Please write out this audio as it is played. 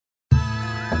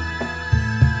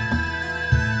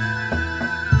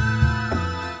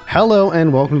Hello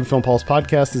and welcome to the Film Pulse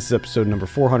Podcast. This is episode number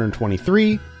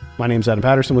 423. My name's Adam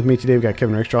Patterson. With me today we've got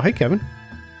Kevin Rakestraw. Hey, Kevin.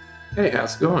 Hey,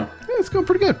 how's it going? Yeah, it's going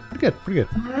pretty good. Pretty good.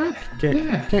 All right.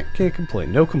 Can't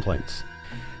complain. No complaints.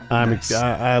 Nice.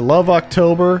 I love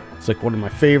October. It's like one of my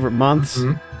favorite months.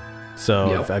 Mm-hmm. So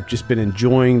Yep. I've just been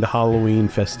enjoying the Halloween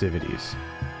festivities.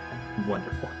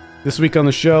 Wonderful. This week on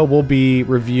the show, we'll be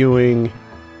reviewing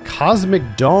Cosmic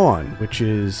Dawn, which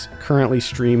is currently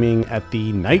streaming at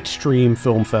the Nightstream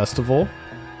Film Festival.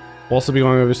 We'll also be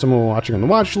going over some we're watching on the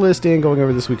watch list and going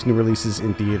over this week's new releases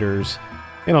in theaters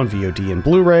and on VOD and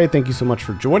Blu-ray. Thank you so much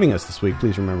for joining us this week.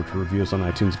 Please remember to review us on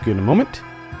iTunes if you get a moment.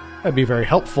 That'd be very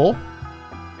helpful.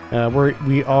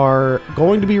 We are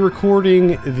going to be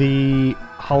recording the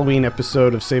Halloween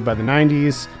episode of Saved by the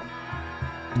 90s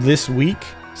this week,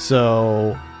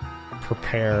 so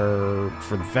prepare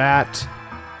for that.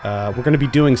 We're going to be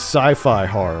doing sci-fi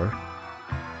horror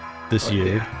this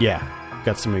year. Yeah,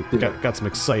 got some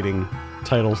exciting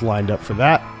titles lined up for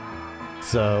that.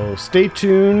 So stay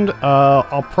tuned.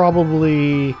 I'll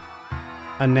probably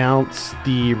announce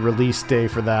the release day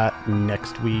for that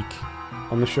next week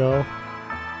on the show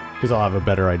because I'll have a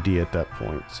better idea at that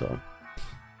point. So,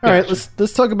 all right,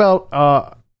 let's talk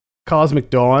about Cosmic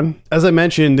Dawn. As I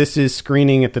mentioned, this is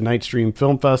screening at the Nightstream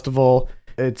Film Festival.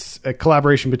 It's a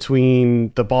collaboration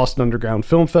between the Boston Underground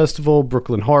Film Festival,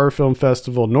 Brooklyn Horror Film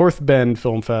Festival, North Bend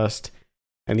Film Fest,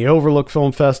 and the Overlook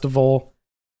Film Festival.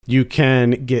 You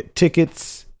can get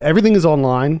tickets. Everything is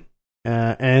online,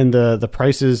 and the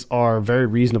prices are very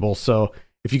reasonable. So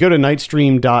if you go to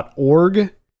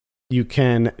nightstream.org, you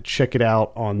can check it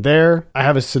out on there. I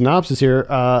have a synopsis here.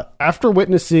 After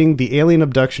witnessing the alien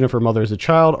abduction of her mother as a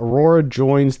child, Aurora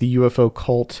joins the UFO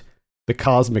cult, the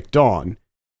Cosmic Dawn.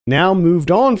 Now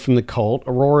moved on from the cult,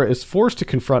 Aurora is forced to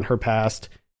confront her past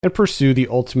and pursue the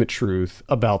ultimate truth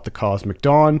about the Cosmic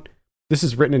Dawn. This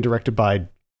is written and directed by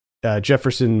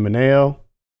Jefferson Mineo.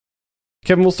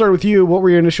 Kevin, we'll start with you. What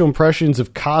were your initial impressions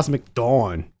of Cosmic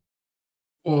Dawn?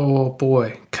 Oh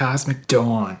boy, Cosmic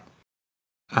Dawn.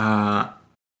 I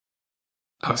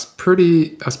was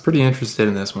pretty interested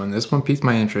in this one. This one piqued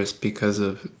my interest because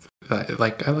of I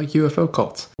like UFO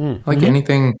cults. I like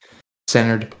anything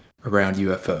centered around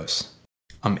UFOs.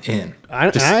 I'm in. I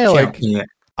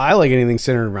like anything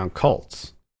centered around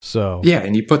cults. So yeah,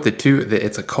 and you put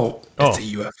it's a cult. It's a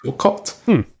UFO cult.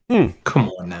 Come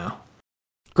on now.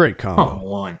 Great combo. Come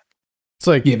on. It's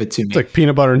like give it to me. It's like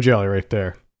peanut butter and jelly right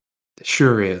there. It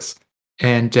sure is.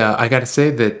 And I got to say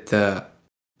that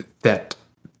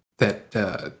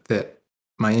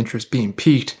my interest being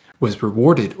piqued was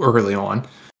rewarded early on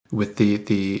with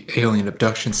the alien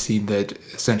abduction scene that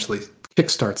essentially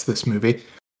kickstarts this movie,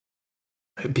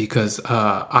 because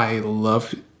I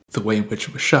love the way in which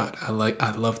it was shot. I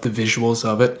love the visuals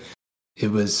of it. It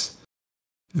was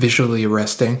visually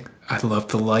arresting. I love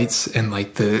the lights and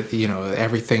like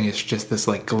everything is just this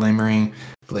like glimmering,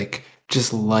 like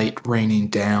just light raining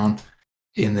down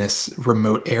in this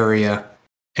remote area,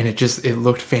 and it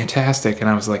looked fantastic. And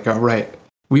I was like, all right,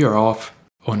 we are off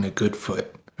on a good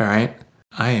foot. All right,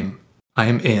 I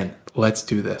am in. Let's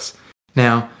do this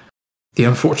now. The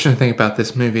unfortunate thing about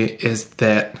this movie is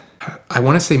that I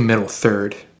want to say middle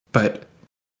third, but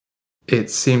it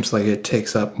seems like it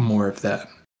takes up more of that.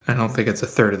 I don't think it's a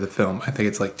third of the film. I think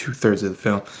it's like 2/3 of the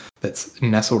film that's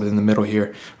nestled in the middle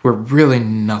here, where really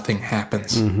nothing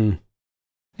happens. Mm-hmm.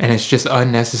 And it's just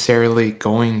unnecessarily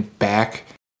going back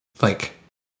like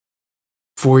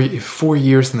 4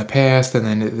 years in the past and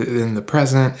then in the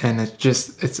present, and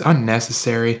it's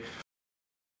unnecessary.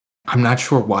 I'm not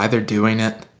sure why they're doing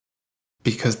it,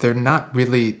 because they're not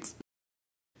really.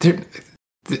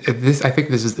 I think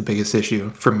this is the biggest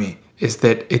issue for me, is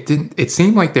that it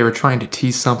seemed like they were trying to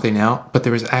tease something out, but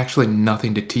there was actually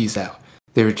nothing to tease out.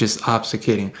 They were just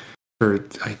obfuscating,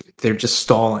 they're just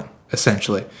stalling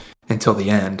essentially until the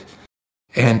end.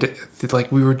 And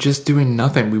like we were just doing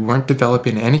nothing. We weren't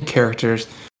developing any characters.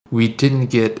 We didn't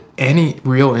get any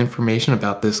real information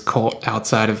about this cult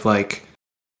outside of like,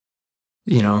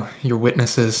 your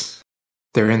witnesses.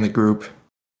 They're in the group.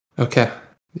 Okay,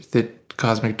 the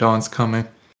Cosmic Dawn's coming.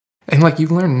 And like you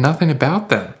learn nothing about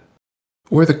them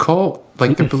or the cult.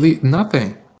 Like they believe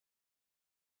nothing.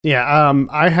 Yeah,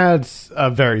 I had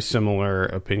very similar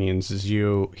opinions as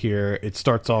you here. It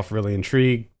starts off really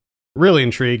intriguing.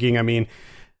 I mean,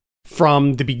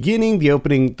 from the beginning, the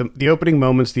opening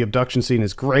moments, the abduction scene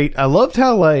is great. I loved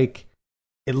how like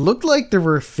it looked like there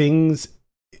were things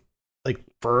like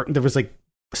there was like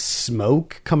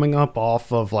smoke coming up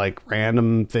off of like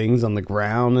random things on the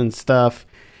ground and stuff,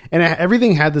 and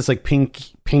everything had this like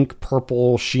pink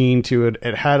purple sheen to it.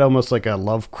 It had almost like a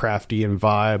Lovecraftian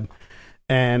vibe.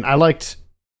 And I liked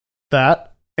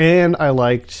that, and I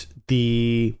liked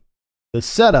the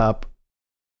setup,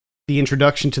 the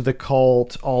introduction to the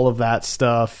cult, all of that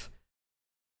stuff.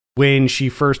 When she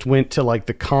first went to like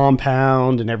the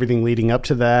compound and everything leading up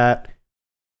to that,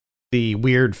 the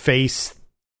weird face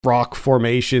rock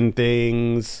formation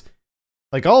things,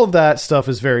 like all of that stuff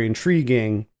is very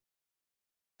intriguing.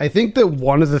 I think that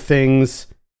one of the things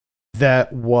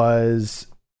that was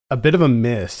a bit of a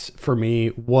miss for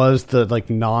me was the like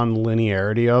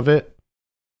non-linearity of it,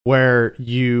 where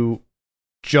you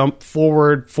jump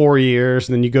forward 4 years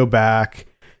and then you go back.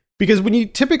 Because when you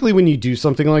do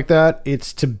something like that,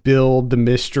 it's to build the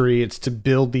mystery, it's to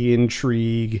build the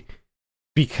intrigue,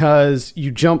 because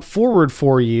you jump forward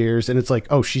 4 years and it's like,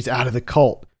 oh, she's out of the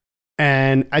cult.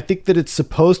 And I think that it's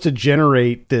supposed to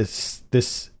generate this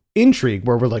intrigue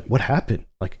where we're like, what happened?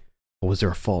 Like, was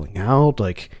there a falling out?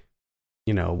 Like,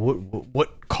 you know,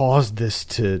 what caused this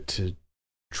to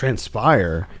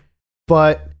transpire?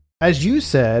 But as you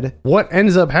said, what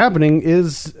ends up happening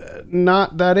is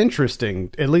not that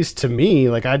interesting, at least to me.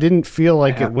 Like, I didn't feel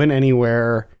like it went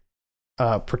anywhere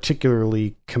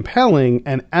particularly compelling,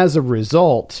 and as a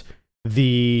result,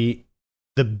 the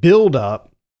build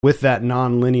up with that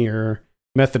non-linear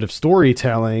method of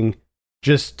storytelling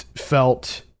just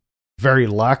felt very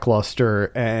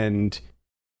lackluster and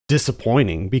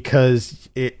disappointing, because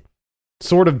it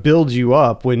sort of builds you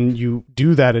up when you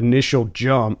do that initial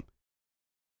jump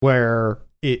where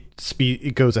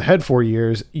it goes ahead 4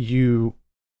 years. You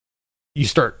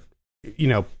start, you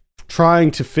know,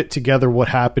 trying to fit together what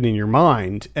happened in your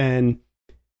mind and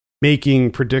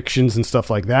making predictions and stuff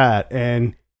like that.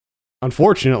 And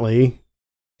unfortunately,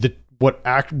 what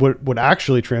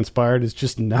actually transpired is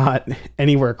just not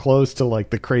anywhere close to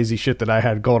like the crazy shit that I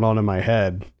had going on in my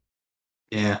head.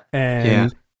 Yeah.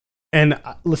 And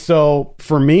so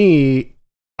for me,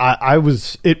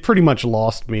 it pretty much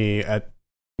lost me at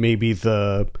maybe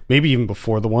even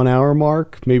before the 1 hour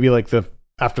mark, maybe like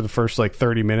after the first like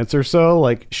 30 minutes or so,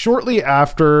 like shortly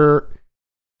after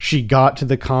she got to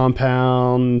the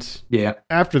compound. Yeah.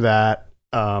 After that,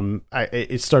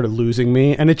 it started losing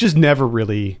me, and it just never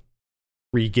really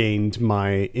regained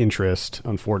my interest,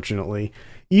 unfortunately.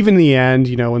 Even in the end,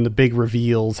 you know, when the big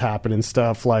reveals happen and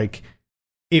stuff, like,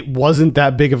 it wasn't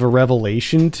that big of a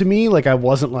revelation to me. Like, I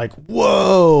wasn't like,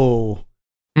 whoa.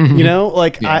 Mm-hmm. You know,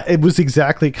 like, yeah. It was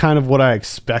exactly kind of what I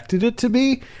expected it to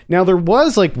be. Now, there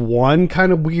was like one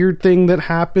kind of weird thing that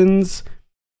happens.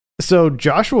 So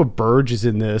Joshua Burge is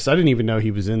in this. I didn't even know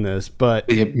he was in this, but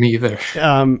yeah, me either.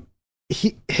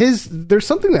 There's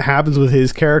something that happens with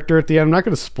his character at the end. I'm not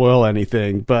going to spoil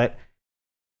anything, but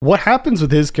what happens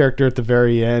with his character at the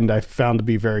very end, I found to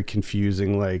be very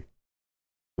confusing. Like,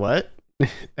 what?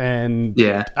 And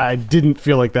yeah, I didn't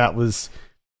feel like that was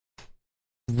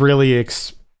really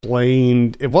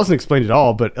explained. It wasn't explained at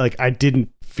all, but like, I didn't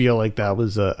feel like that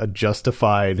was a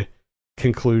justified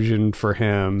conclusion for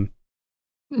him.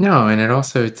 No, and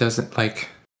it doesn't, like,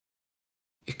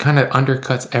 it kind of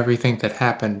undercuts everything that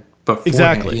happened before.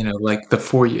 Exactly. You know, like the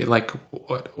 4 year, like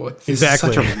what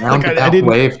exactly. Such a roundabout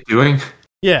way of doing.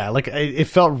 Yeah, like it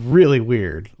felt really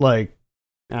weird. Like,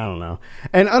 I don't know.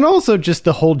 And also just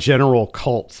the whole general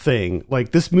cult thing.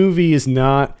 Like, this movie is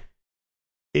not,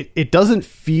 it doesn't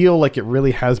feel like it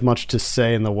really has much to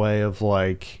say in the way of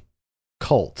like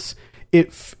cults.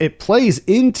 It plays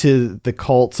into the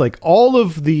cults, like all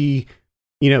of the,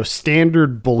 you know,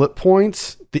 standard bullet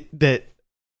points that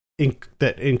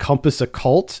encompass a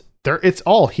cult. It's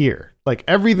all here. Like,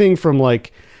 everything from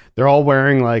like, they're all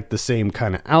wearing like the same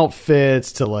kind of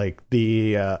outfits to like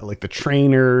the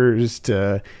trainers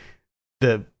to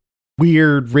the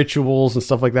weird rituals and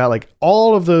stuff like that. Like,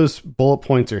 all of those bullet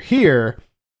points are here,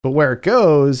 but where it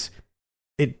goes,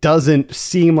 it doesn't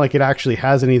seem like it actually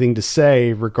has anything to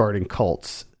say regarding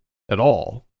cults at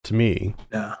all to me.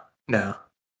 No.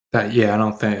 I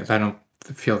don't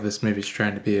feel this movie's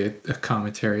trying to be a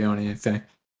commentary on anything,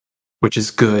 which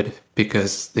is good,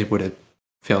 because they would have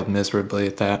failed miserably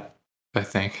at that, I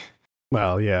think.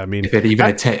 Well, yeah, I mean, if it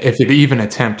even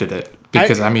attempted it,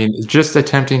 because I mean, just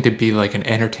attempting to be like an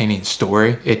entertaining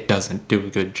story, it doesn't do a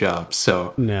good job.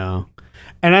 So no,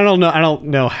 and I don't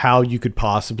know how you could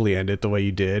possibly end it the way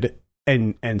you did,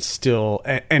 and still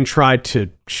try to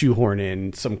shoehorn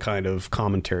in some kind of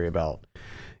commentary about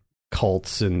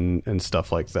cults and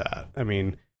stuff like that. I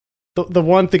mean, the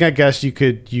one thing I guess you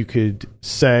could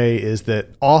say is that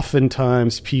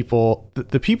oftentimes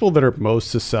the people that are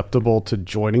most susceptible to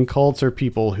joining cults are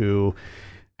people who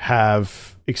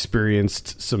have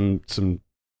experienced some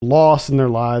loss in their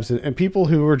lives, and people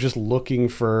who are just looking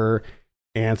for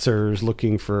answers,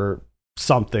 looking for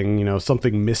something, you know,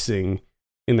 something missing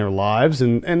in their lives,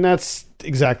 and that's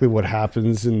exactly what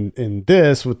happens in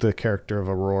this with the character of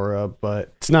Aurora,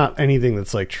 but it's not anything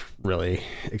that's like really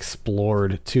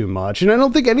explored too much, and I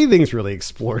don't think anything's really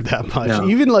explored that much. No,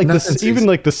 even like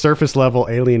the surface level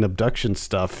alien abduction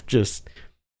stuff just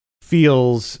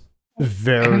feels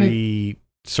very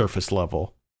surface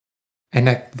level. And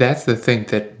that's the thing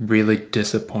that really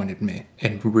disappointed me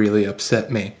and really upset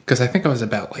me, because I think I was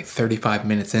about like 35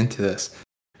 minutes into this,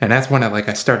 and that's when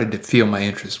I started to feel my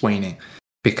interest waning,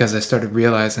 because I started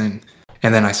realizing,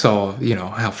 and then I saw,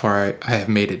 how far I have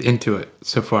made it into it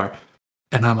so far,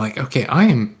 and I'm like, okay, I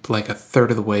am like a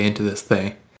third of the way into this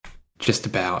thing, just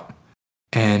about,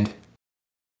 and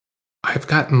I've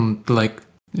gotten like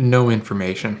no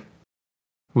information.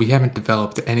 We haven't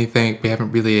developed anything. We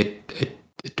haven't really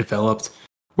developed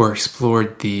or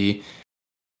explored the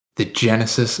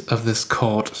genesis of this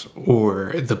cult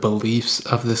or the beliefs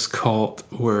of this cult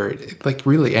or like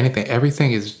really anything.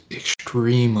 Everything is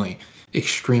extremely,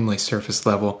 extremely surface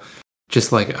level,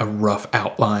 just like a rough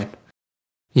outline,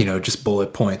 just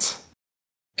bullet points.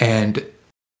 And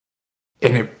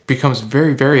it becomes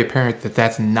very, very apparent that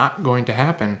that's not going to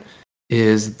happen.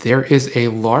 There is a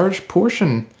large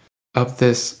portion of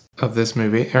this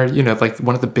movie, or like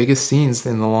one of the biggest scenes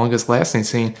and the longest lasting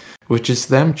scene, which is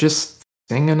them just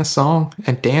singing a song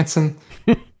and dancing,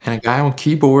 and a guy on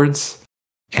keyboards,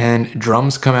 and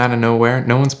drums come out of nowhere.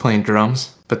 No one's playing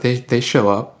drums, but they show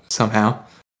up somehow.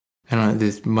 I don't know,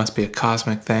 this must be a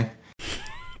cosmic thing.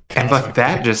 And like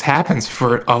that just happens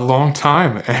for a long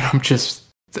time, and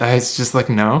it's just like,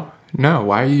 no,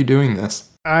 why are you doing this?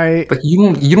 Like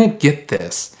you don't get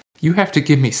this. You have to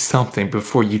give me something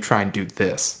before you try and do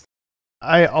this.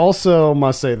 I also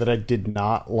must say that I did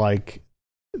not like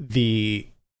the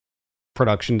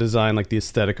production design, like the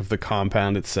aesthetic of the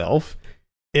compound itself.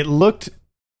 It looked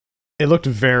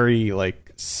very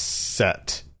like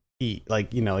set,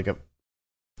 like like a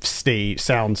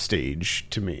sound stage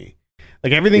to me.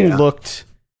 Like everything looked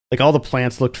like all the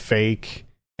plants looked fake,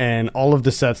 and all of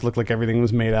the sets looked like everything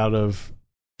was made out of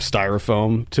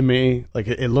styrofoam to me. Like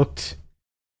it looked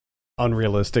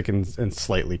unrealistic and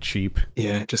slightly cheap.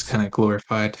 Yeah, just kind of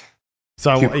glorified.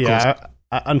 So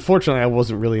unfortunately I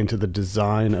wasn't really into the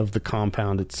design of the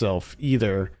compound itself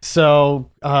either.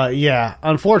 So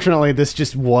unfortunately this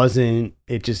just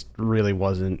really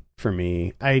wasn't for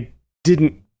me. I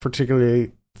didn't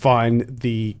particularly find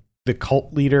the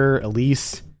cult leader,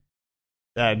 Elise,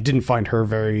 didn't find her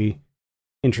very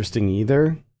interesting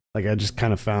either. Like I just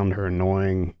kind of found her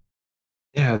annoying.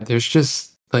 Yeah, there's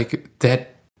just like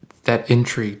that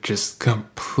intrigue just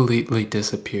completely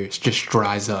disappears, just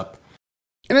dries up.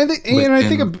 And I think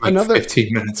another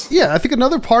 15 minutes. Yeah, I think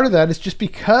another part of that is just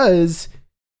because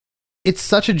it's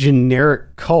such a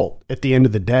generic cult at the end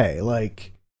of the day.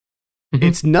 Like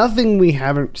it's nothing we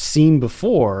haven't seen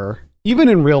before, even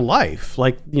in real life.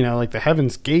 Like, like the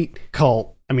Heaven's Gate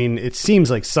cult. I mean, it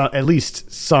seems like at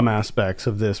least some aspects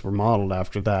of this were modeled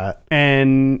after that.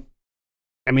 And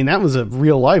I mean, that was a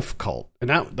real life cult, and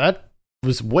that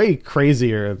was way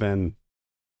crazier than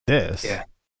this. Yeah.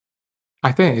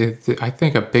 I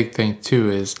think a big thing too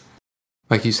is,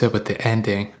 like you said with the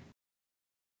ending,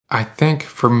 I think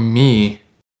for me,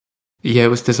 it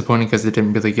was disappointing because it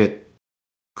didn't really get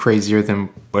crazier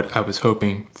than what I was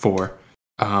hoping for.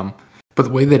 But the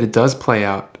way that it does play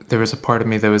out, there was a part of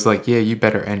me that was like, yeah, you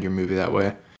better end your movie that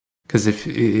way. Because if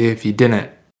you didn't,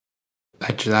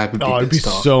 I would be pissed off. It'd be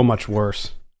so much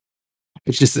worse.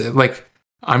 It's just like,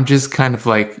 I'm just kind of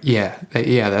like, yeah,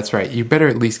 that's right. You better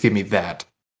at least give me that.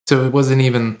 So it wasn't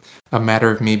even a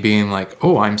matter of me being like,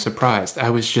 oh, I'm surprised. I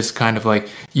was just kind of like,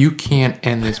 you can't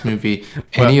end this movie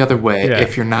any other way. Yeah.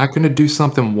 If you're not going to do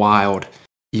something wild,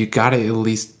 you got to at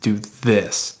least do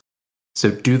this. So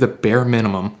do the bare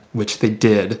minimum, which they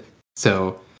did.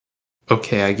 So,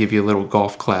 okay, I give you a little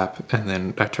golf clap, and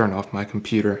then I turn off my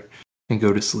computer and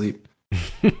go to sleep.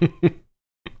 I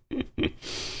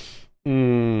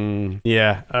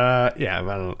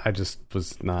just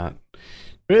was not.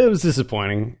 It was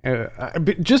disappointing,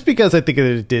 just because I think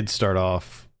it did start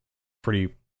off pretty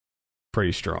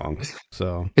strong.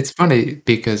 So it's funny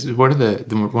because one of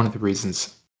the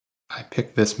reasons I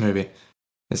picked this movie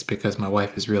is because my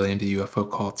wife is really into UFO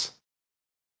cults,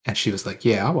 and she was like,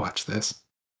 "Yeah, I'll watch this."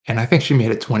 And I think she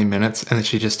made it 20 minutes, and then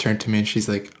she just turned to me and she's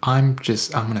like, I'm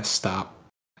gonna stop,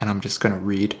 and I'm just gonna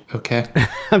read, okay?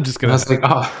 I'm just gonna.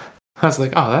 I was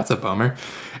like, oh, that's a bummer.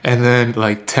 And then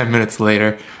like 10 minutes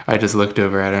later, I just looked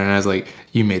over at her and I was like,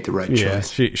 you made the right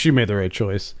choice. Yeah, she made the right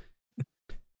choice.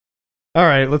 All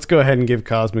right, let's go ahead and give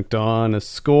Cosmic Dawn a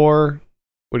score.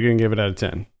 What are you going to give it out of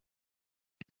 10?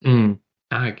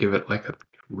 I give it like a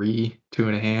 3,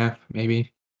 2.5,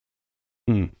 maybe.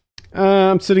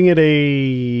 I'm sitting at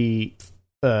a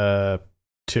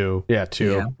 2. Yeah,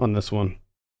 2 Yeah. on this one.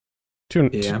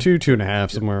 Yeah.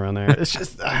 2.5, somewhere around there. It's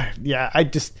just, I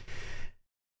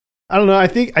don't know. I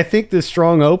think the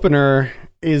strong opener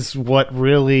is what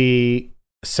really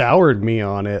soured me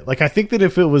on it. Like, I think that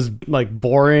if it was like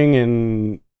boring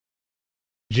and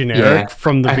generic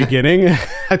from the beginning,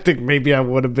 I think maybe I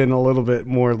would have been a little bit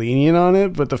more lenient on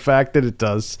it. But the fact that it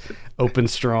does open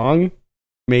strong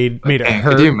made it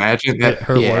hurt. Could you imagine that? It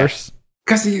hurt worse.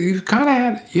 Because you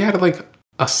kind of had like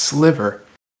a sliver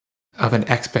of an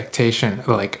expectation,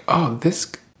 like, oh,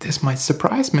 this might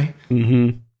surprise me.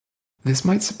 Mm-hmm. This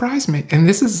might surprise me, and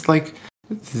this is like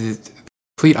the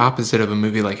complete opposite of a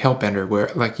movie like Hellbender,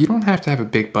 where like you don't have to have a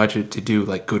big budget to do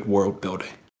like good world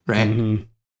building, right? Mm-hmm.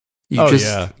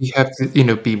 You have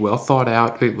to be well thought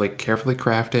out, like carefully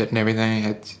crafted and everything.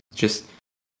 It's just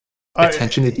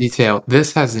attention to detail.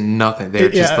 This has nothing. They're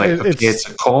just like, okay, it's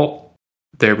a cult.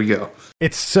 There we go.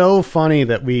 It's so funny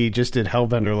that we just did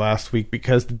Hellbender last week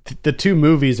because the two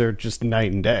movies are just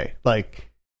night and day. Like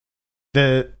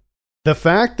the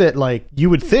fact that like you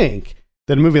would think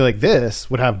that a movie like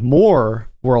this would have more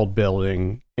world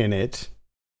building in it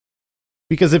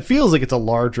because it feels like it's a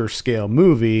larger scale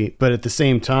movie, but at the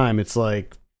same time it's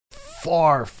like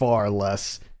far, far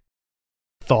less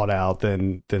thought out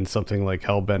than something like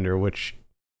Hellbender, which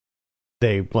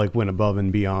they like went above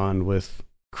and beyond with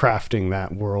crafting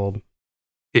that world.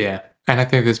 Yeah, and I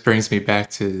think this brings me back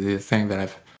to the thing that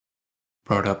I've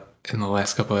brought up in the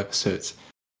last couple of episodes.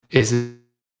 Is it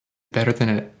better than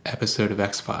an episode of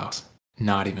X-Files?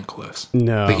 Not even close.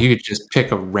 No. Like, you could just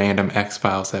pick a random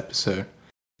X-Files episode.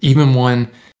 Even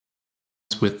one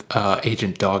with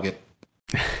Agent Doggett.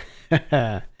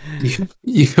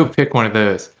 You could pick one of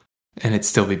those, and it'd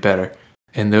still be better.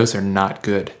 And those are not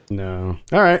good. No.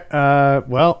 All right.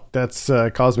 Well, that's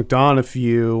Cosmic Dawn. If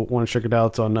you want to check it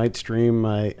out, it's on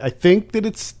Nightstream. I think that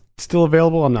it's still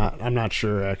available. I'm not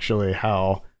sure actually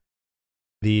how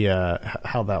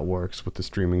that works with the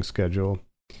streaming schedule.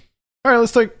 All right,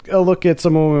 let's take a look at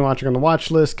some of what we're watching on the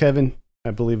watch list. Kevin,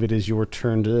 I believe it is your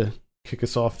turn to kick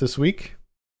us off this week.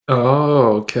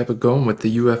 Oh, kept it going with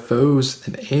the UFOs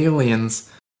and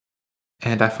aliens.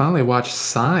 And I finally watched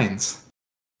Signs.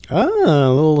 Ah,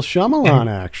 a little Shyamalan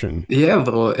action. Yeah, a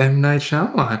little M. Night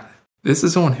Shyamalan. This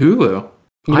is on Hulu.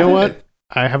 You know what?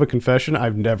 I have a confession.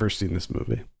 I've never seen this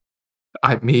movie.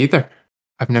 Me either.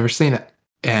 I've never seen it.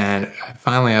 And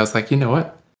finally I was like, you know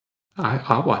what?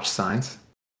 I'll watch Signs.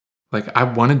 Like, I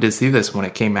wanted to see this when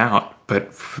it came out,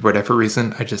 but for whatever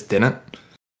reason, I just didn't.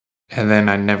 And then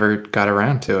I never got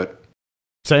around to it.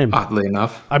 Same. Oddly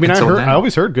enough. I mean, I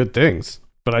always heard good things,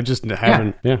 but I just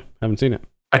haven't seen it.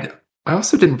 I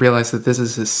also didn't realize that this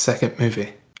is his second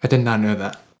movie. I did not know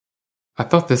that. I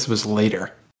thought this was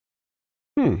later.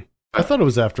 I thought it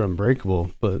was after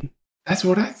Unbreakable, but that's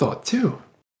what I thought too.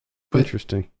 But,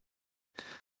 interesting.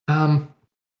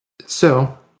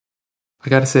 So I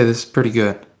got to say, this is pretty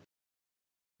good.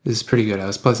 I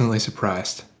was pleasantly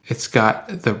surprised. It's got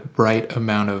the right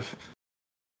amount of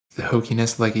the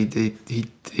hokiness. Like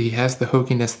he has the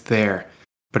hokiness there,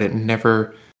 but it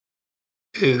never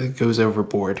goes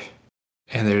overboard.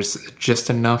 And there's just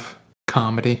enough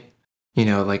comedy,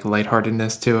 like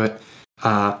lightheartedness to it.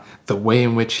 The way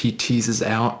in which he teases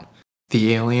out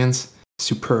the aliens,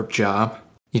 superb job.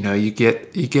 You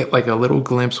get like a little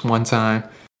glimpse one time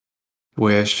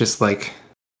where it's just like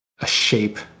a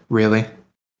shape, really.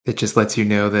 It just lets you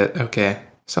know that, okay,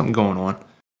 something going on.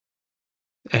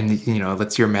 And,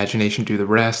 lets your imagination do the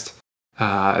rest.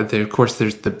 Of course,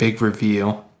 there's the big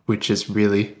reveal, which is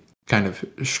really kind of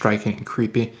striking and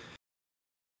creepy.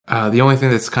 The only thing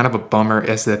that's kind of a bummer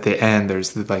is that at the end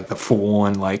there's the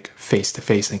full-on like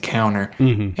face-to-face encounter,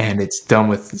 and it's done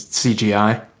with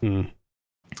CGI.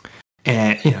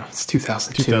 And it's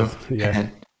 2002,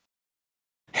 and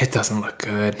it doesn't look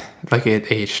good. Like,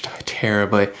 it aged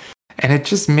terribly, and it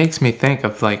just makes me think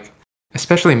of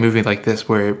especially a movie like this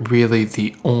where really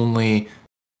the only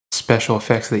special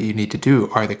effects that you need to do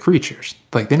are the creatures.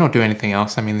 Like, they don't do anything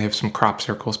else. I mean, they have some crop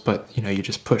circles, but you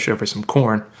just push over some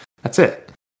corn. That's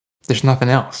it. There's nothing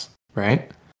else,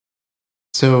 right?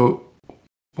 So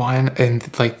why? And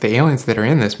the aliens that are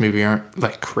in this movie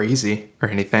aren't crazy or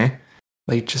anything.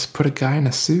 Like, just put a guy in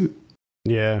a suit.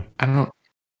 Yeah. I don't know.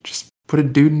 Just put a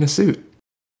dude in a suit.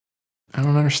 I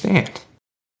don't understand.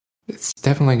 It's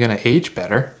definitely going to age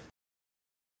better.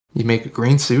 You make a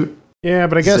green suit. Yeah,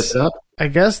 but I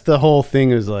guess the whole thing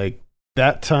is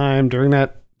that time during the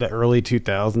early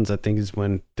 2000s, I think, is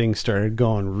when things started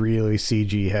going really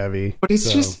CG heavy. But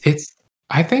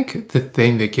I think the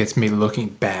thing that gets me looking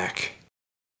back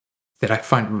that I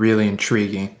find really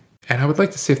intriguing. And I would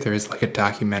like to see if there is like a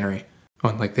documentary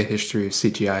on like the history of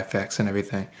CGI effects and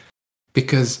everything.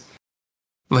 Because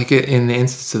like in the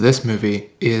instance of this movie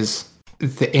is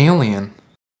the alien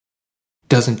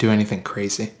doesn't do anything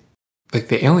crazy. Like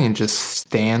the alien just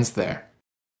stands there.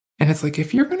 And it's like,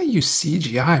 if you're going to use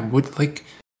CGI, wouldn't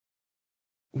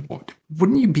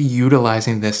you be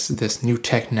utilizing this new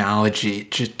technology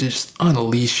to just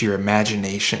unleash your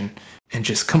imagination and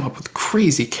just come up with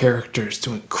crazy characters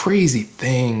doing crazy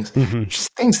things, just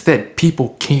things that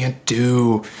people can't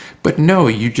do? But no,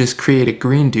 you just create a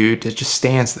green dude that just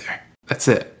stands there. That's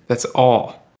it. That's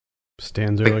all.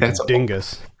 Stands there like a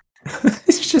dingus.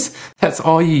 It's just, that's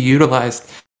all you utilized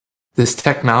this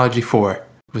technology for,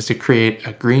 was to create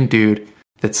a green dude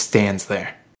that stands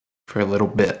there for a little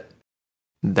bit.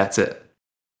 That's it.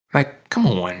 Like, come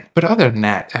on. But other than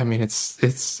that, I mean, it's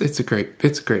a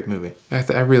great movie.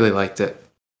 I really liked it.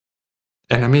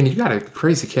 And I mean, you got a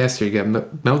crazy cast here. You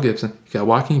got Mel Gibson, you got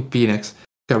Joaquin Phoenix,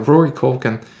 you got Rory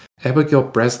Culkin, Abigail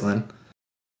Breslin.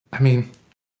 I mean,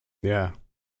 yeah,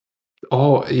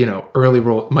 all, early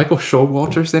role. Michael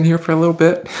Showalter's in here for a little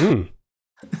bit.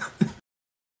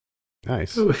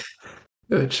 Nice.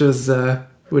 Which was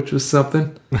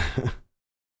something.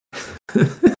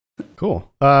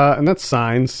 Cool. And that's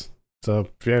Signs. So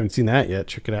if you haven't seen that yet,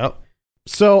 check it out.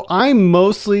 So I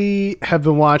mostly have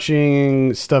been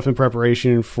watching stuff in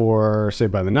preparation for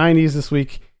Saved by the 90s this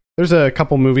week. There's a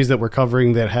couple movies that we're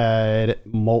covering that had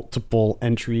multiple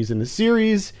entries in the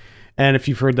series. And if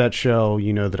you've heard that show,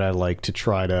 you know that I like to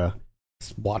try to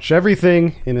watch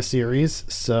everything in a series.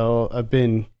 So I've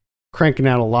been cranking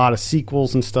out a lot of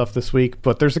sequels and stuff this week.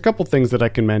 But there's a couple things that I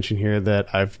can mention here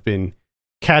that I've been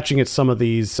catching at some of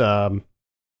these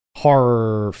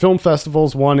horror film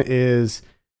festivals. One is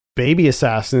Baby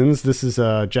Assassins. This is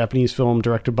a Japanese film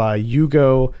directed by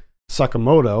Yugo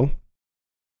Sakamoto.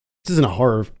 This isn't a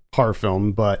horror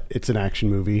film, but it's an action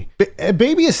movie.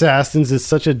 Baby Assassins is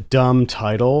such a dumb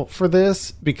title for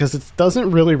this because it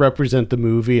doesn't really represent the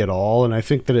movie at all, and I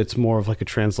think that it's more of like a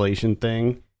translation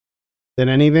thing than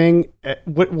anything.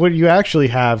 What you actually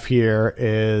have here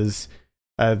is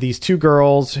these two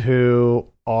girls who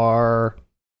are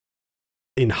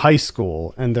in high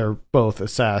school, and they're both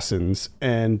assassins,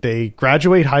 and they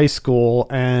graduate high school,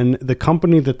 and the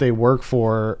company that they work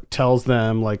for tells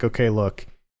them, like, okay, look,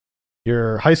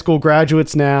 you're high school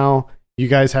graduates now, you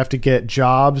guys have to get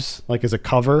jobs, like, as a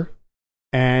cover,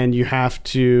 and you have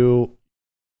to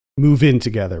move in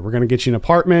together. We're going to get you an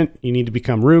apartment, you need to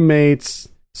become roommates,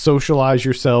 socialize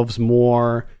yourselves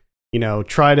more,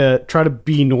 try to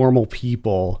be normal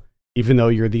people, even though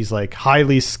you're these, like,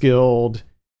 highly skilled,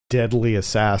 deadly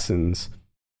assassins.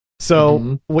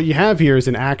 So what you have here is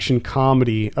an action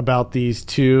comedy about these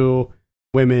two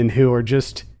women who are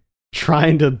just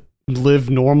trying to live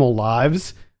normal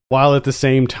lives while at the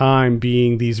same time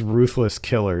being these ruthless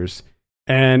killers.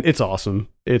 And it's awesome.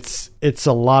 It's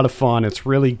a lot of fun. It's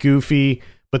really goofy,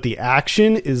 but the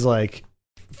action is like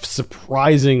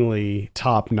surprisingly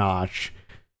top notch.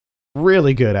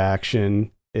 Really good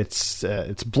action. It's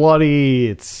bloody.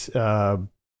 It's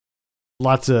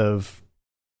lots of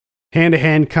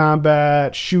hand-to-hand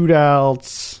combat,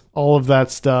 shootouts, all of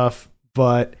that stuff,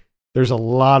 but there's a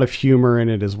lot of humor in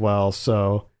it as well.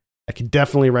 So I can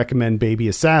definitely recommend Baby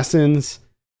Assassins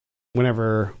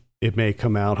whenever it may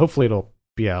come out. Hopefully it'll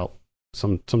be out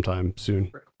sometime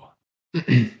soon.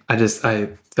 I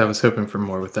was hoping for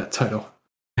more with that title,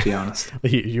 to be honest.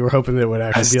 You were hoping that it would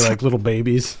actually be like little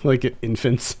babies, like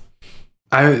infants.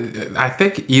 I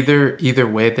think either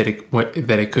way that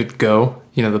it could go,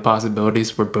 the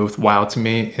possibilities were both wild to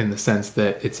me, in the sense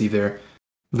that it's either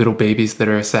little babies that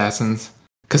are assassins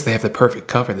because they have the perfect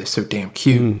cover, they're so damn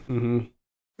cute,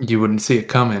 you wouldn't see it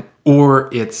coming, or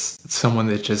it's someone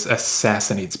that just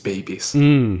assassinates babies,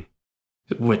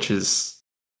 which is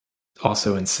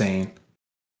also insane.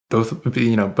 Both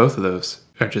of those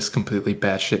are just completely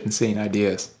batshit insane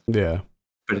ideas. Yeah.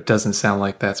 But it doesn't sound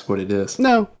like that's what it is.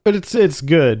 No, but it's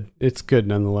good. It's good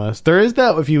nonetheless. There is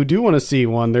that, if you do want to see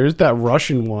one, there's that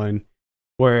Russian one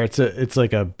where it's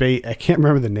like I can't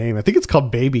remember the name. I think it's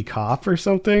called Baby Cop or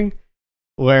something,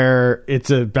 where it's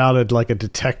about a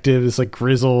detective, this like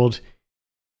grizzled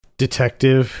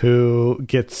detective who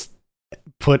gets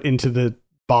put into the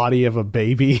body of a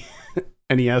baby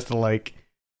and he has to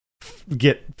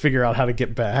figure out how to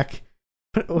get back.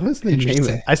 What was the name of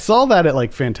it? I saw that at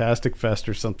like Fantastic Fest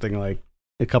or something like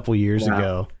a couple years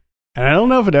ago. And I don't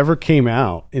know if it ever came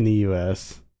out in the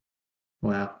US.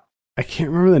 Wow. I can't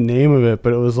remember the name of it,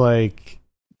 but it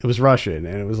was Russian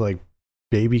and it was like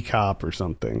Baby Cop or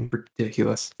something.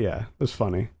 Ridiculous. Yeah, it was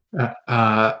funny.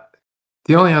 The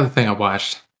The only other thing I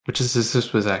watched, which is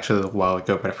this was actually a while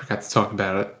ago, but I forgot to talk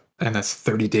about it, and that's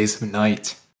 30 Days of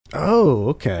Night. Oh,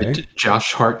 okay.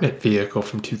 Josh Hartnett vehicle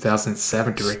from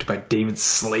 2007, directed by David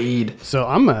Slade. So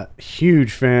I'm a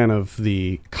huge fan of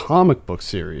the comic book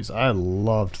series. I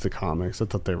loved the comics. I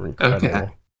thought they were incredible.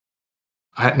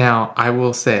 Okay. Now, I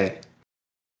will say,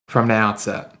 from the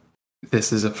outset,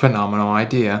 this is a phenomenal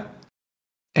idea.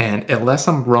 And unless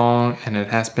I'm wrong, and it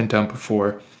has been done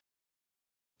before,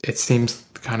 it seems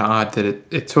kind of odd that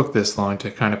it took this long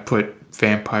to kind of put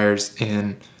vampires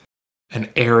in an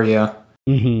area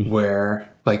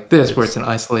where, like this, where it's an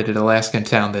isolated Alaskan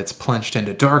town that's plunged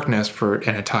into darkness for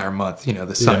an entire month. You know,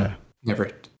 the sun never...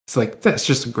 It's like, that's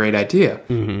just a great idea.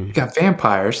 You got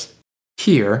vampires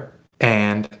here,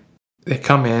 and they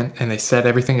come in and they set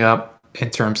everything up in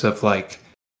terms of, like,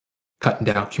 cutting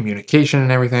down communication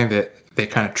and everything, that they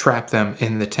kind of trap them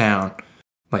in the town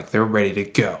like they're ready to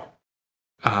go.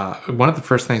 One of the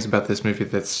first things about this movie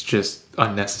that's just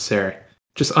unnecessary,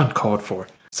 just uncalled for,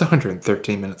 it's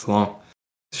 113 minutes long.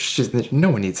 It's just,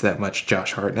 no one needs that much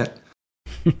Josh Hartnett.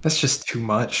 That's just too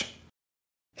much.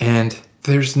 And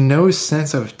there's no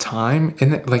sense of time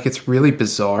in it. Like, it's really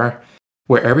bizarre,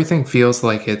 where everything feels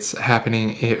like it's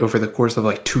happening over the course of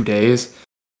like 2 days,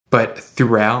 but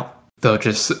throughout they'll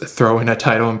just throw in a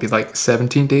title and be like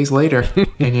 17 days later.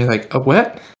 And you're like, oh,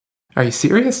 what? Are you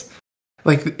serious?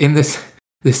 Like, in this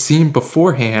scene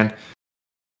beforehand,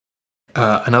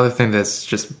 another thing that's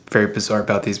just very bizarre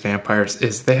about these vampires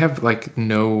is they have like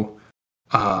no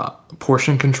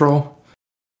portion control.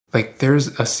 Like,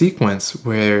 there's a sequence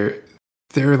where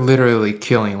they're literally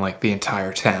killing like the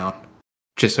entire town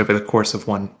just over the course of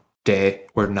one day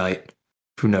or night.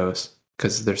 Who knows?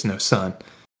 Because there's no sun.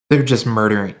 They're just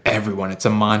murdering everyone. It's a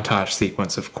montage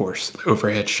sequence, of course,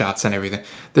 overhead shots and everything.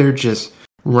 They're just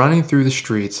running through the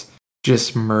streets,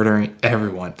 just murdering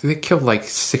everyone. They killed like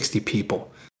 60 people.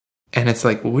 And it's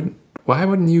like, why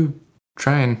wouldn't you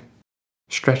try and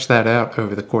stretch that out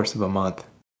over the course of a month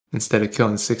instead of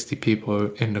killing 60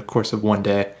 people in the course of one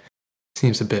day?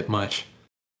 Seems a bit much.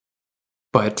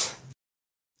 But,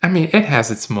 I mean, it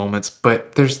has its moments,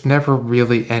 but there's never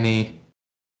really any...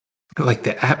 Like,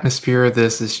 the atmosphere of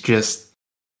this is just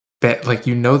that, like,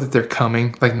 you know that they're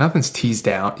coming. Like, nothing's teased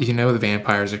out. You know the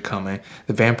vampires are coming.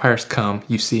 The vampires come,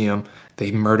 you see them,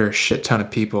 they murder a shit ton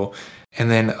of people. And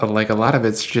then, like, a lot of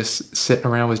it's just sitting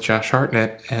around with Josh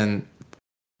Hartnett and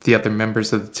the other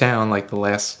members of the town, like, the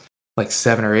last, like,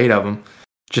 7 or 8 of them,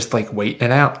 just, like, waiting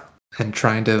it out and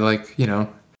trying to, like, you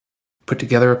know, put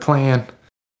together a plan.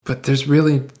 But there's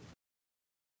really...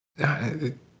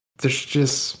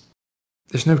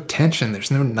 There's no tension. There's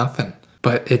no nothing.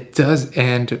 But it does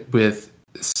end with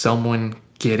someone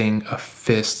getting a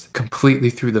fist completely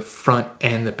through the front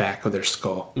and the back of their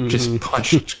skull. Just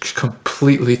punched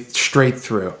completely straight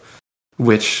through.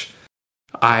 Which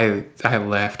I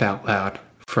laughed out loud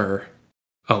for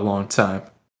a long time.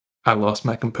 I lost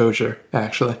my composure,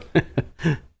 actually.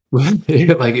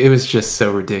 Like, it was just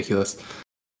so ridiculous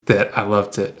that I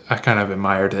loved it. I kind of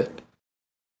admired it.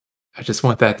 I just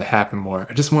want that to happen more.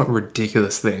 I just want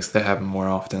ridiculous things to happen more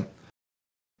often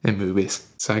in movies.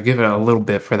 So I give it a little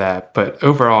bit for that. But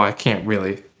overall, I can't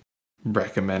really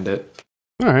recommend it.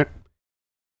 All right.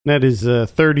 That is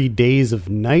 30 Days of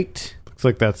Night. Looks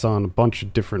like that's on a bunch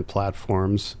of different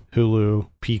platforms. Hulu,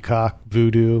 Peacock,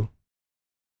 Vudu,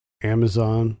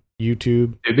 Amazon,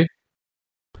 YouTube. Tubi?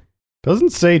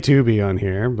 Doesn't say Tubi on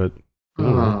here, but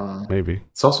maybe.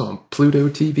 It's also on Pluto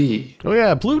TV. Oh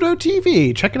yeah, Pluto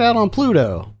TV. Check it out on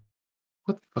Pluto.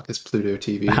 What the fuck is Pluto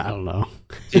TV? I don't know.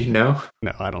 Do you know?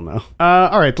 No, I don't know.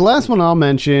 All right, the last one I'll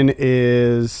mention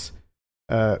is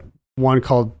one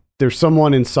called There's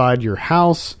Someone Inside Your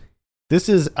House.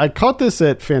 I caught this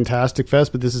at Fantastic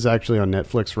Fest, but this is actually on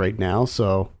Netflix right now,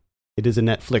 so it is a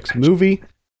Netflix movie.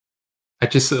 I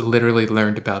just literally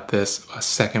learned about this a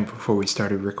second before we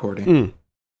started recording.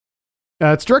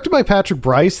 It's directed by Patrick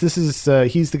Bryce. This is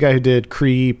he's the guy who did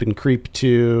Creep and Creep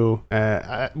 2,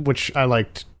 which I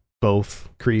liked both,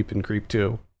 Creep and Creep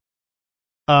 2.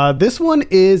 This one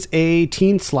is a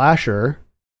teen slasher,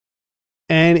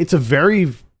 and it's a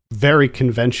very, very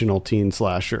conventional teen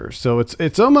slasher. So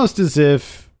it's almost as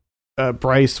if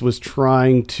Bryce was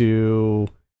trying to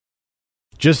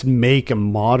just make a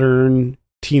modern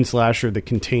teen slasher that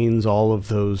contains all of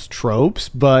those tropes,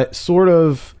 but sort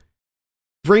of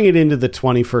bring it into the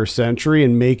 21st century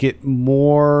and make it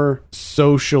more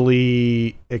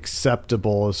socially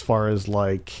acceptable as far as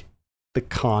like the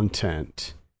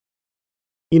content.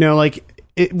 You know, like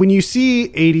when you see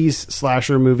 80s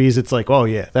slasher movies, it's like, oh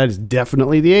yeah, that is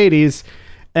definitely the 80s.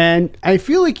 And I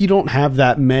feel like you don't have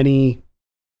that many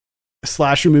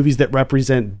slasher movies that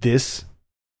represent this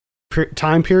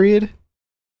time period.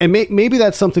 And maybe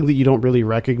that's something that you don't really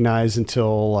recognize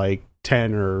until like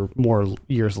 10 or more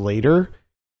years later.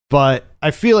 But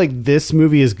I feel like this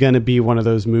movie is going to be one of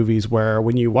those movies where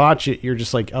when you watch it, you're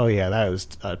just like, oh yeah, that was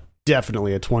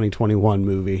definitely a 2021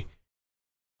 movie.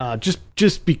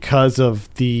 Just because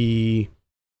of the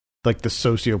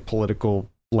socio-political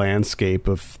landscape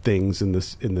of things in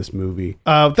this movie.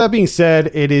 With that being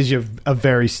said, it is a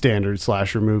very standard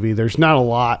slasher movie. There's not a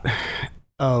lot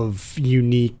of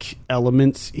unique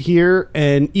elements here,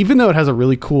 and even though it has a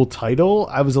really cool title,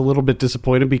 I was a little bit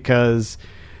disappointed because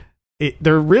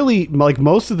they're really, like,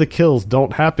 most of the kills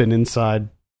don't happen inside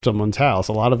someone's house.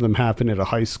 A lot of them happen at a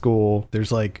high school.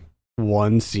 There's like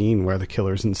one scene where the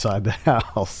killer's inside the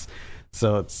house,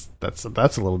 so that's a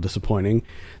little disappointing.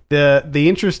 The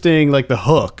interesting, like, the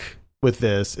hook with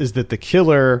this is that the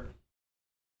killer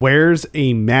wears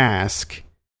a mask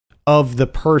of the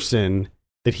person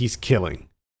that he's killing.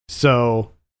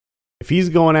 So if he's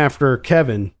going after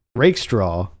Kevin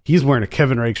Rakestraw, he's wearing a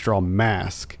Kevin Rakestraw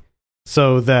mask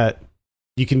so that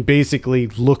you can basically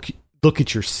look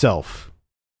at yourself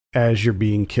as you're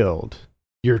being killed,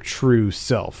 your true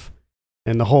self.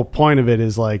 And the whole point of it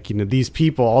is, like, you know, these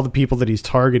people, all the people that he's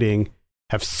targeting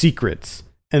have secrets,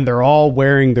 and they're all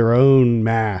wearing their own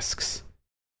masks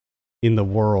in the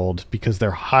world because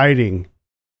they're hiding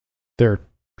their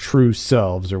true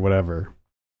selves or whatever.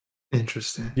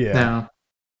 Interesting. Yeah. Now,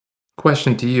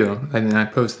 question to you, and I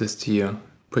pose this to you,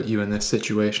 put you in this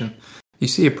situation. You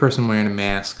see a person wearing a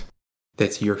mask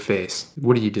that's your face.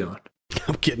 What are you doing?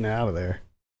 I'm getting out of there.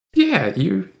 Yeah,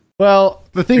 Well,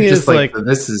 the thing is, just like,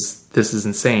 this is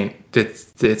insane.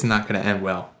 It's not going to end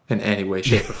well in any way,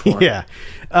 shape, or form. Yeah.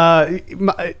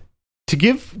 To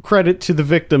give credit to the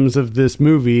victims of this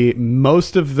movie,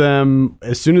 most of them,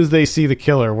 as soon as they see the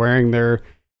killer wearing their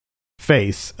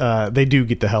face, they do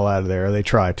get the hell out of there. Or they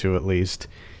try to, at least.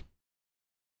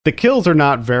 The kills are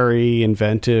not very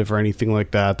inventive or anything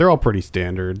like that. They're all pretty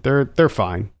standard. They're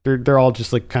fine. They're all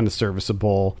just, like, kind of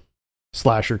serviceable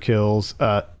slasher kills.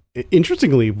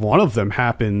 Interestingly, one of them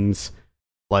happens,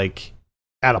 like,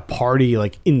 at a party,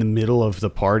 like, in the middle of the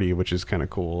party, which is kind of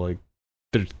cool. Like,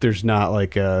 there's not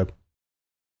like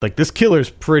this killer's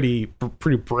pretty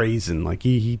brazen. Like,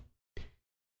 he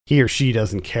or she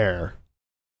doesn't care.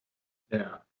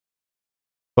 Yeah.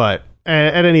 But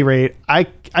at any rate, I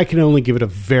can only give it a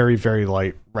very, very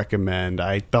light recommend.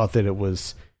 I thought that it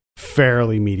was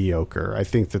fairly mediocre. I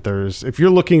think that if you're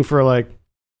looking for, like,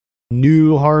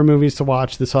 new horror movies to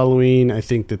watch this Halloween, I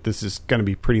think that this is going to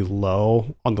be pretty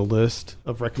low on the list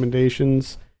of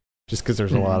recommendations, just because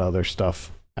there's a lot of other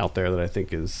stuff out there that I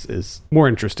think is more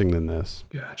interesting than this.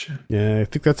 Gotcha. Yeah, I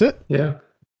think that's it. Yeah.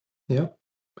 Yep.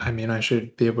 I mean, I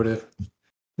should be able to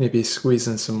maybe squeeze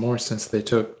in some more since they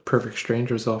took Perfect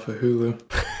Strangers off of Hulu.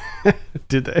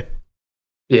 Did they?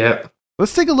 Yeah.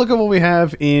 Let's take a look at what we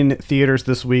have in theaters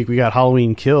this week. We got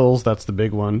Halloween Kills. That's the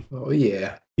big one. Oh,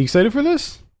 yeah. You excited for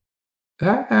this?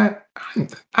 I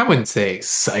wouldn't say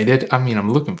excited. I mean,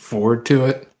 I'm looking forward to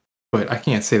it, but I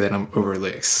can't say that I'm overly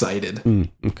excited.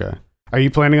 Okay. Are you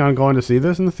planning on going to see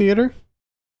this in the theater?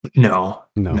 No.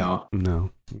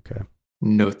 Okay.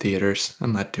 No theaters.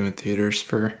 I'm not doing theaters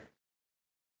for...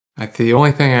 the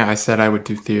only thing I said I would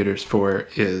do theaters for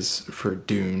is for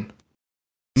Dune.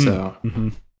 So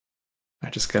I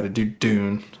just got to do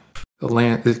Dune. The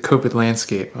COVID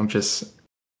landscape. I'll just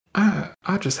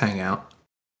hang out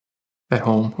at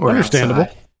home or understandable.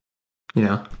 Outside, you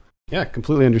know. Yeah,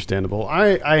 completely understandable.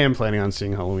 I am planning on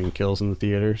seeing Halloween Kills in the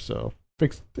theater, so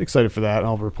excited for that.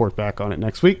 I'll report back on it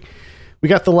next week. We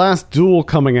got The Last Duel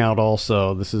coming out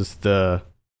also. This is the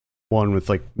one with,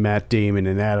 like, Matt Damon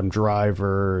and Adam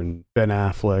Driver and Ben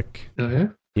Affleck. Oh, yeah?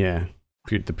 Yeah.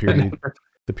 The period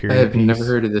I have never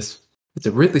heard of this. It's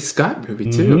a Ridley Scott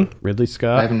movie, too. Ridley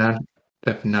Scott. I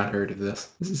have not heard of this.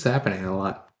 This is happening a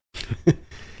lot.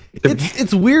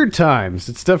 It's weird times.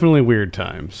 It's definitely weird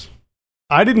times.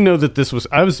 I didn't know that this was...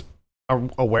 I was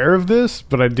aware of this,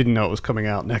 but I didn't know it was coming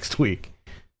out next week.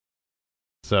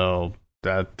 So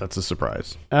that's a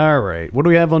surprise. All right. What do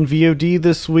we have on VOD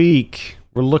this week?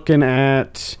 We're looking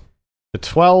at the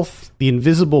 12th, The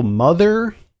Invisible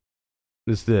Mother.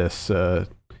 What is this?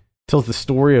 Tells the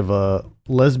story of a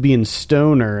lesbian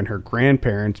stoner and her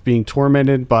grandparents being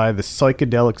tormented by the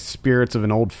psychedelic spirits of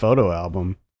an old photo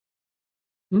album.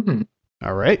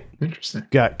 All right. Interesting.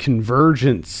 Got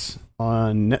Convergence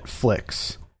on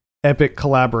Netflix. Epic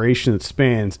collaboration that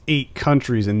spans 8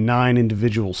 countries and 9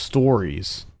 individual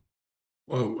stories.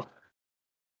 Whoa.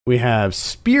 We have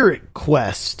Spirit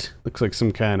Quest. Looks like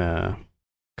some kind of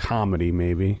comedy,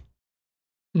 maybe.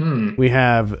 Hmm. We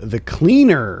have The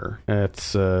Cleaner.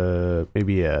 That's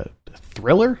maybe a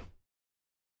thriller.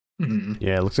 Hmm.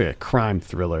 Yeah, it looks like a crime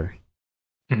thriller.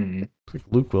 Hmm. Looks like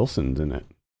Luke Wilson's in it.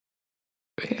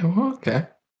 Yeah, well, okay.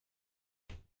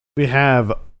 We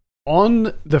have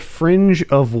On the Fringe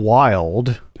of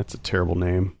Wild. That's a terrible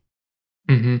name.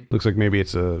 Hmm. Looks like maybe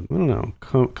it's a, I don't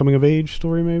know, coming of age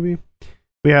story maybe.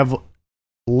 We have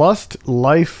Lust,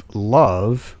 Life,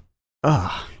 Love.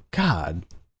 Ah, God.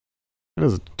 That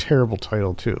is a terrible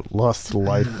title too. Lust,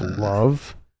 Life,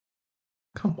 Love.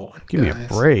 Come on, Give me a guys.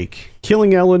 break.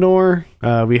 Killing Eleanor.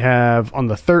 We have on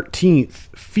the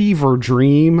 13th, Fever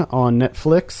Dream on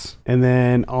Netflix. And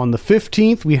then on the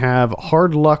 15th, we have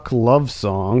Hard Luck Love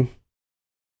Song.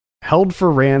 Held for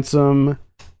Ransom.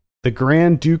 The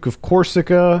Grand Duke of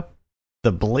Corsica.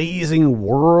 The Blazing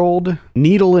World.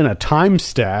 Needle in a Time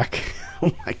Stack.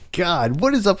 Oh my God.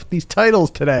 What is up with these titles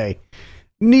today?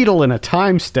 Needle in a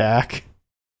Time Stack.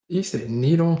 You said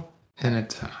needle and a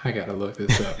time. I gotta look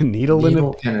this up. Needle in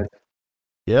a... and a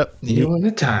Yep. needle and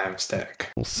a time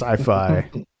stack.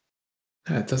 Sci-fi.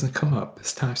 It doesn't come up.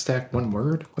 Is time stack one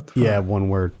word? What the Yeah, fuck? one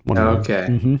word. One word. Okay.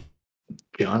 Mm-hmm.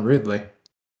 John Ridley.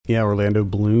 Yeah, Orlando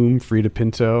Bloom, Frida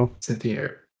Pinto.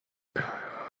 Cynthia.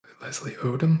 Leslie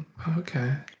Odom.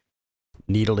 Okay.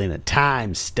 Needle in a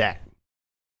Time Stack.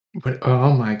 But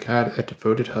oh my God, a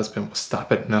devoted husband will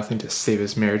stop at nothing to save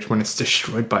his marriage when it's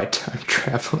destroyed by a time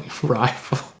traveling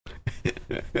rival.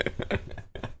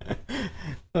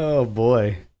 Oh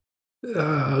boy.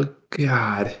 Oh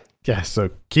God. Yeah, so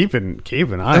keep an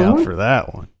eye out for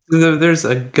that one. There's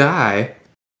a guy,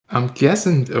 I'm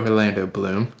guessing Orlando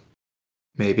Bloom,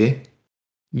 maybe,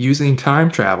 using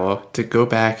time travel to go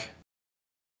back,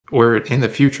 or in the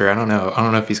future, I don't know. I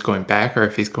don't know if he's going back or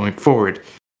if he's going forward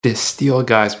to steal a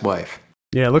guy's wife.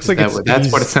 Yeah, it looks like That's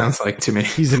he's- what it sounds like to me.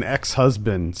 He's an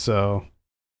ex-husband, so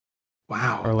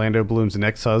Wow. Orlando Bloom's an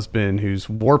ex-husband who's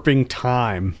warping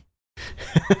time.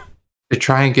 To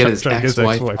try and get his Try to get his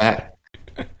ex-wife ex-wife back.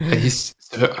 He's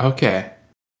okay.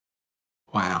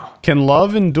 Wow. Can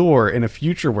love endure in a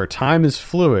future where time is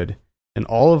fluid and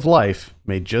all of life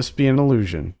may just be an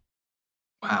illusion?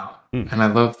 Wow. Hmm. And I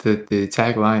love that the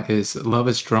tagline is love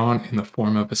is drawn in the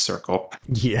form of a circle.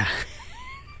 Yeah.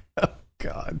 Oh,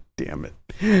 God damn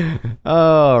it.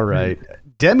 All right.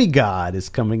 Demigod is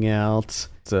coming out.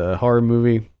 It's a horror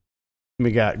movie.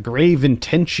 We got Grave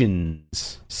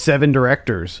Intentions, 7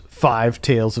 directors, 5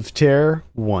 tales of terror,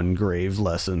 1 grave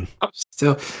lesson.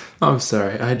 I'm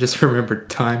sorry. I just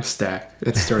remembered Time Stack.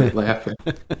 It started laughing.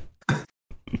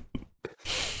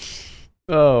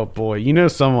 Oh boy, you know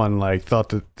someone like thought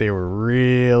that they were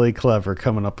really clever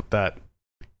coming up with that.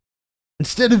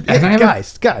 Instead of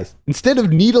guys, instead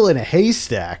of needle in a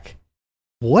haystack,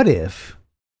 what if?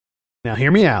 Now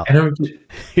hear me out.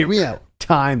 Hear me out.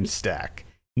 Time stack.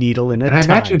 Needle in a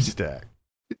time stack.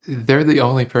 They're the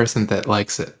only person that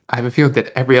likes it. I have a feeling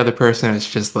that every other person is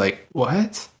just like,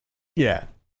 what? Yeah.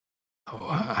 Oh,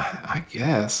 I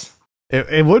guess.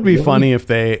 It would be Really? funny if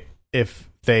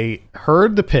they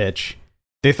heard the pitch,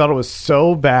 they thought it was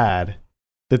so bad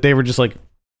that they were just like,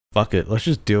 fuck it, let's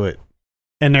just do it.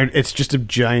 And it's just a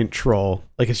giant troll.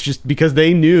 Like, it's just because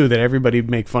they knew that everybody would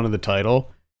make fun of the title,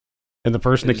 and the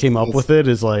person that came up with it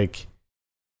is like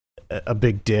a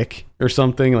big dick or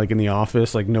something, like in The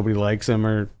Office, like nobody likes him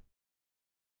or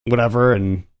whatever,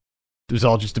 and it was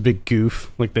all just a big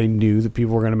goof. Like, they knew that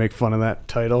people were going to make fun of that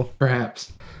title.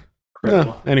 Perhaps.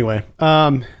 Incredible. Anyway,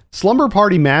 Slumber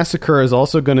Party Massacre is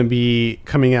also going to be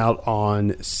coming out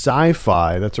on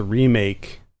Sci-Fi. That's a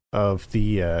remake of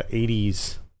the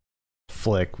 80s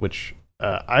flick, which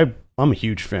I'm a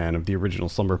huge fan of the original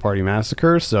Slumber Party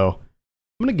Massacre, so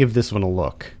I'm going to give this one a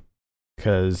look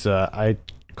because I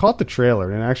caught the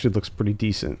trailer and it actually looks pretty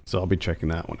decent, so I'll be checking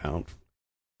that one out.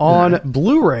 On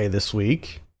Blu-ray this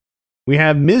week, we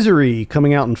have Misery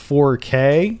coming out in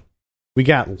 4K. We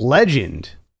got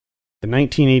Legend, the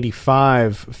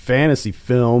 1985 fantasy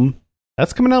film.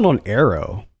 That's coming out on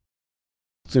Arrow.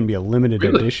 It's going to be a limited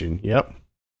edition. Yep.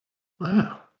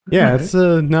 Wow. Yeah, Alright. it's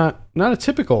not a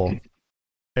typical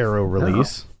Arrow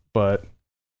release, but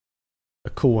a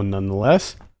cool one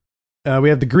nonetheless. We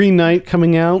have The Green Knight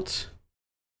coming out.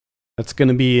 That's going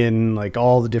to be in like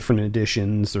all the different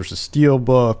editions. There's a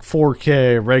Steelbook,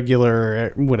 4K,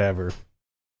 regular, whatever.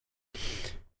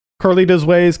 Carlito's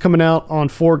Way is coming out on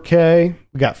 4K.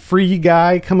 We got Free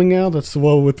Guy coming out. That's the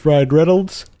one with Ryan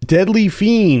Reynolds. Deadly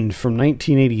Fiend from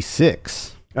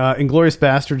 1986. Inglourious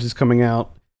Bastards is coming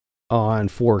out on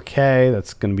 4K.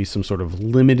 That's going to be some sort of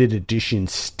limited edition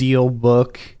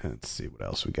Steelbook. Let's see what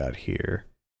else we got here.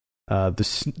 The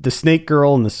Snake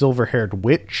Girl and the Silver-Haired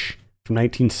Witch from from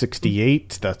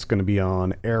 1968. That's going to be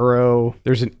on Arrow.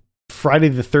 There's an Friday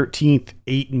the 13th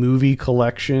 8-movie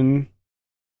collection.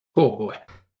 Oh boy.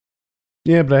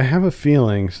 Yeah, but I have a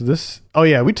feeling. So this... Oh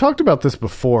yeah, we talked about this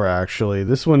before, actually.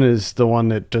 This one is the one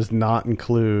that does not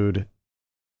include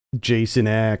Jason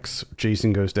X,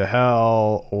 Jason Goes to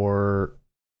Hell, or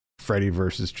Freddy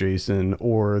versus Jason,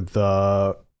 or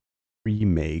the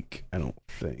remake, I don't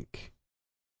think.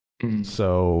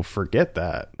 So forget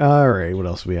that. All right, what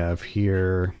else we have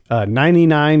here?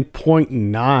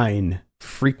 99.9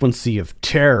 Frequency of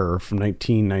Terror from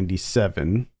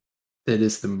 1997. It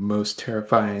is the most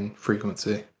terrifying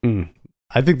frequency.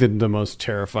 I think that the most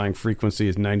terrifying frequency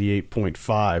is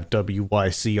 98.5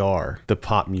 WYCR, the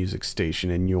pop music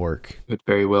station in York. Could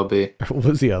very well be. What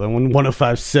was the other one?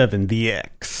 105.7 The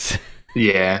X.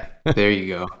 Yeah, there you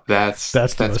go. That's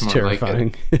the most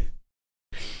terrifying. Like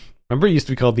Remember it used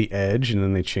to be called The Edge, and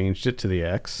then they changed it to The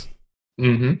X?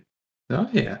 Mm-hmm. Oh,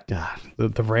 yeah. God,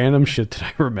 the random shit that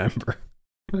I remember.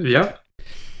 Yep.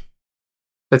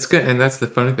 That's good, and that's the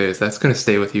funny thing is that's going to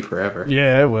stay with you forever.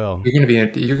 Yeah, it will. You're going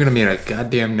to be in a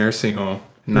goddamn nursing home,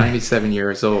 97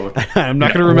 years old. I'm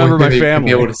not going to remember my family.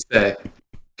 Be able to say,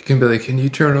 you can be like, "Can you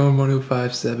turn on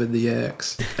 105.7 The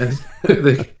X?" And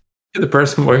the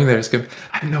person working there is going,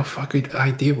 "I have no fucking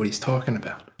idea what he's talking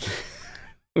about."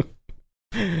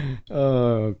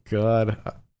 Oh God,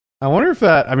 I wonder if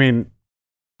that. I mean,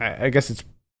 I guess it's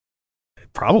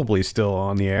probably still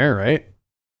on the air, right?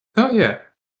 Oh yeah.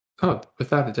 Oh,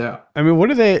 without a doubt. I mean, what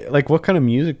do they like? What kind of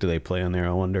music do they play on there?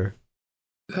 I wonder.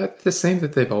 The same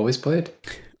that they've always played.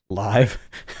 Live.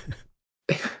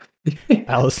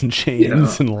 Alice in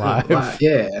Chains and live.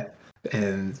 Yeah,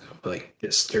 and like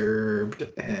Disturbed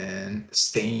and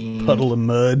Stained. Puddle of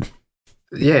Mud.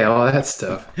 Yeah, all that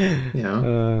stuff.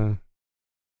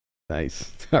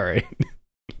 Nice. All right.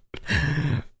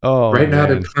 Oh, right now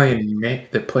man.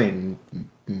 they're playing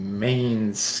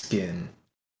Main Skin.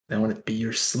 I want to be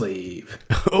your slave.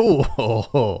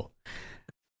 Oh,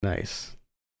 nice.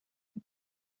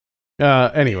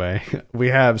 Anyway, we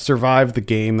have Survive the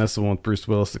Game. That's the one with Bruce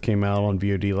Willis that came out on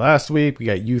VOD last week. We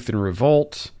got Youth in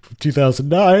Revolt from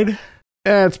 2009.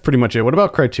 That's pretty much it. What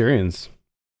about Criterion's?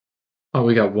 Oh,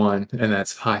 we got one, and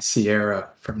that's High Sierra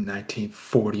from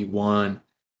 1941.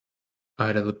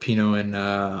 Ida Lupino and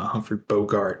Humphrey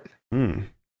Bogart.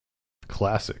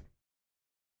 Classic.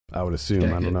 I would assume.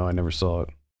 Yeah, I don't know. I never saw it.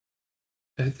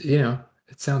 It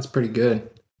sounds pretty good.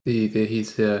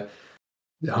 He's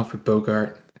Humphrey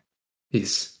Bogart.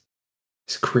 He's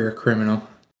a career criminal,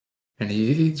 and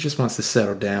he just wants to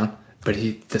settle down. But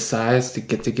he decides to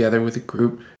get together with a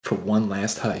group for one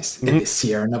last heist in the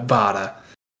Sierra Nevada.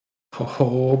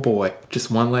 Oh boy,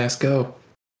 just one last go.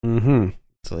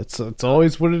 So it's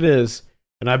always what it is,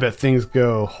 and I bet things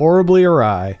go horribly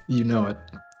awry. You know it.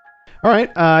 All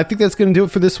right, I think that's going to do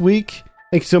it for this week.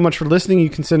 Thank you so much for listening. You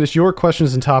can send us your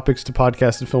questions and topics to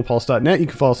podcast@filmpulse.net. You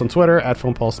can follow us on Twitter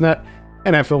 @filmpulsenet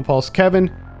and @filmpulsekevin.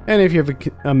 And if you have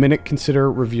a minute, consider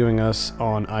reviewing us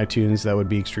on iTunes. That would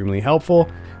be extremely helpful.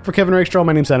 For Kevin Rakestraw,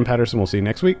 my name's Adam Patterson. We'll see you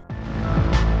next week.